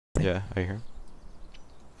something. Yeah, I hear him.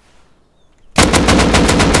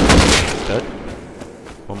 Dead.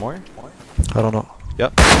 One more? I don't know.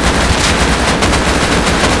 Yep.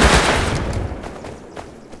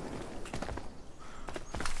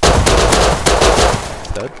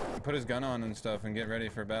 Dead. Put his gun on and stuff and get ready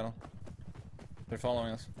for battle. They're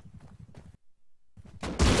following us.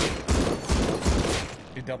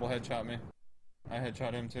 He double headshot me. I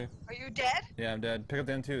headshot him too. Are you dead? Yeah, I'm dead. Pick up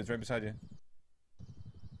the M2, it's right beside you.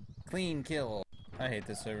 Clean kill. I hate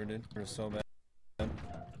this server, dude. It was so bad.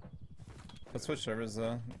 Let's switch servers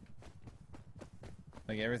though.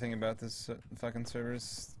 Like everything about this fucking server is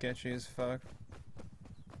sketchy as fuck.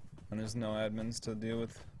 And there's no admins to deal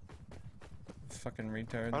with. Fucking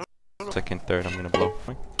retards. Second, third, I'm gonna blow.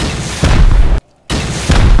 Okay.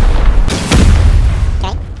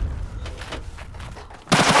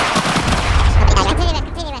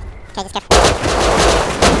 Okay, just go.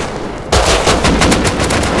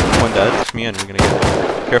 One dead. It's me and we're gonna get it.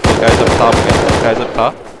 Careful, guys up top again. Guys up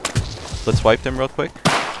top. Let's wipe them real quick.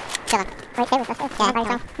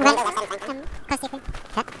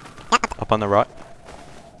 Up on the rock.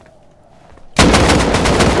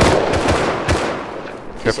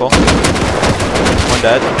 Careful. One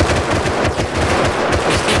dead.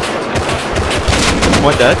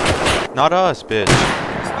 One dead. Not us, bitch.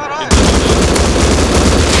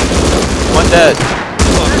 One dead.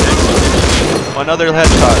 One other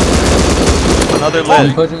headshot. Another lit.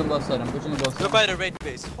 I'm pushing on both sides. Go by the raid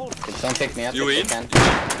base. Hold on. Don't pick me up. You in? Can.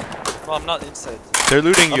 Well, I'm not inside. They're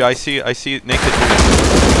looting you. I see naked looting.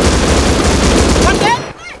 One dead!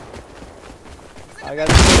 I got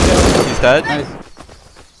it. He's dead. Nice.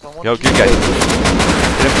 Yo, good guy.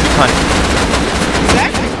 Hit him 2 times.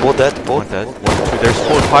 Both dead. One dead. 1, 2. There's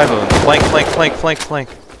 4 or 5 of them. Flank.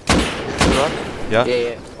 Yeah.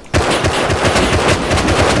 Yeah.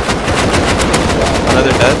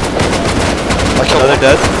 Another dead. Another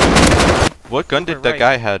dead. What gun did that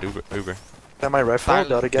guy had? Uber. That my rifle.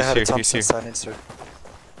 The other guy had a He's Thompson here. silencer.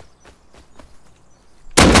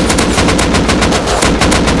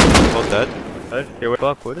 Both dead. Here,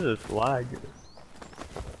 fuck, what is this lag?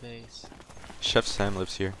 Base. Chef Sam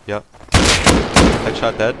lives here. Yep.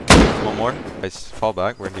 Headshot dead. One more. Guys, fall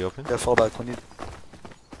back. We're in the open. Yeah, fall back. We need.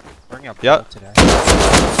 Bring up Yeah. today.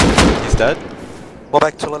 He's dead. Fall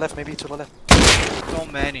back to the left, maybe to the left. So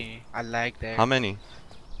many. I like there. How many?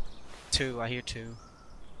 2. I hear 2.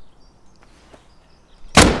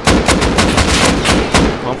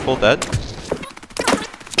 One full dead.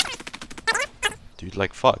 Dude,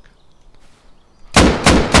 like fuck.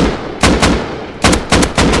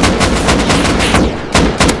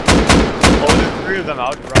 Oh, there's 3 of them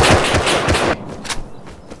out right.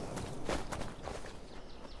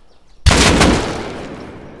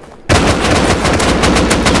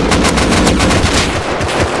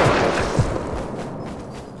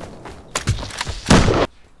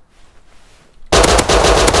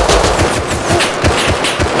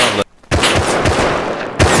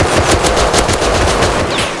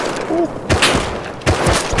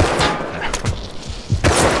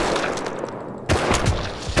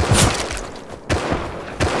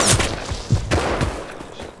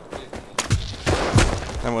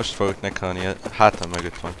 Nem most fogok nekelni, hátam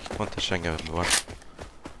mögött van. Pontos engem van.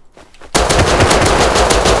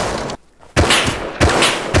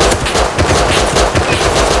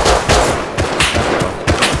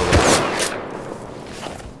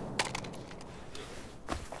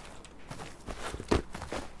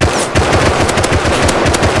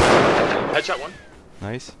 Headshot 1.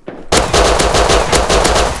 Nice.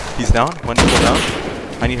 He's down. One people down.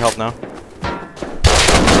 I need help now.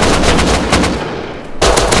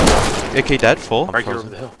 AK dead, full. Right here over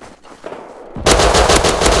the hill.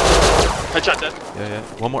 Headshot dead. Yeah.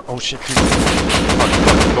 One more. Oh shit, dude.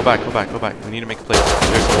 Fuck. Go back. We need to make a play.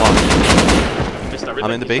 There's a lot. Missed everything.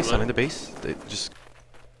 I'm in the base. They just...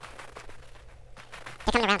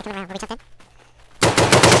 They're coming around. We'll be jumped in.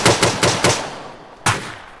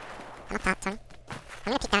 I'm up top, sorry.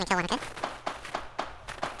 I'm gonna peek down and kill one, okay?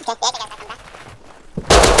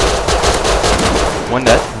 One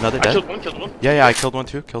dead, another dead. I killed one. Yeah, I killed one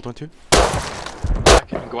too. Back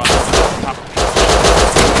and go out top.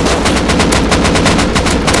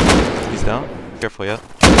 He's down. Careful, yeah.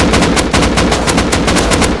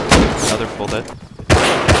 Another full dead.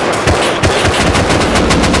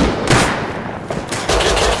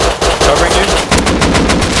 Covering you.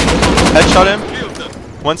 Headshot him.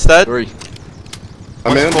 One's dead. One's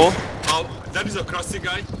full. Oh, that is a crossy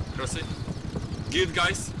guy. Crossy. Guild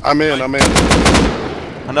guys. I'm in.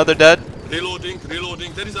 Another dead. Reloading.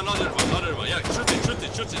 There is another one. Yeah, shoot it.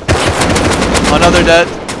 Another dead.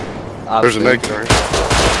 There's a naked.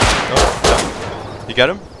 You get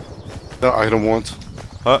him? No, I don't want.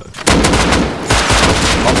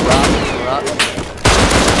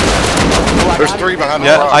 There's 3 behind the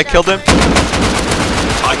Yeah, rock. I killed him.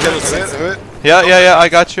 I cannot Hit, see. hit. Yeah, I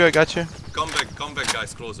got you, Come back,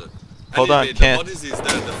 guys, closer. Hold on, Anyway, can't. The bodies is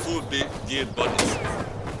there, the full dead bodies.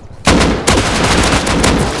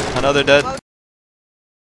 Another dead. Oh,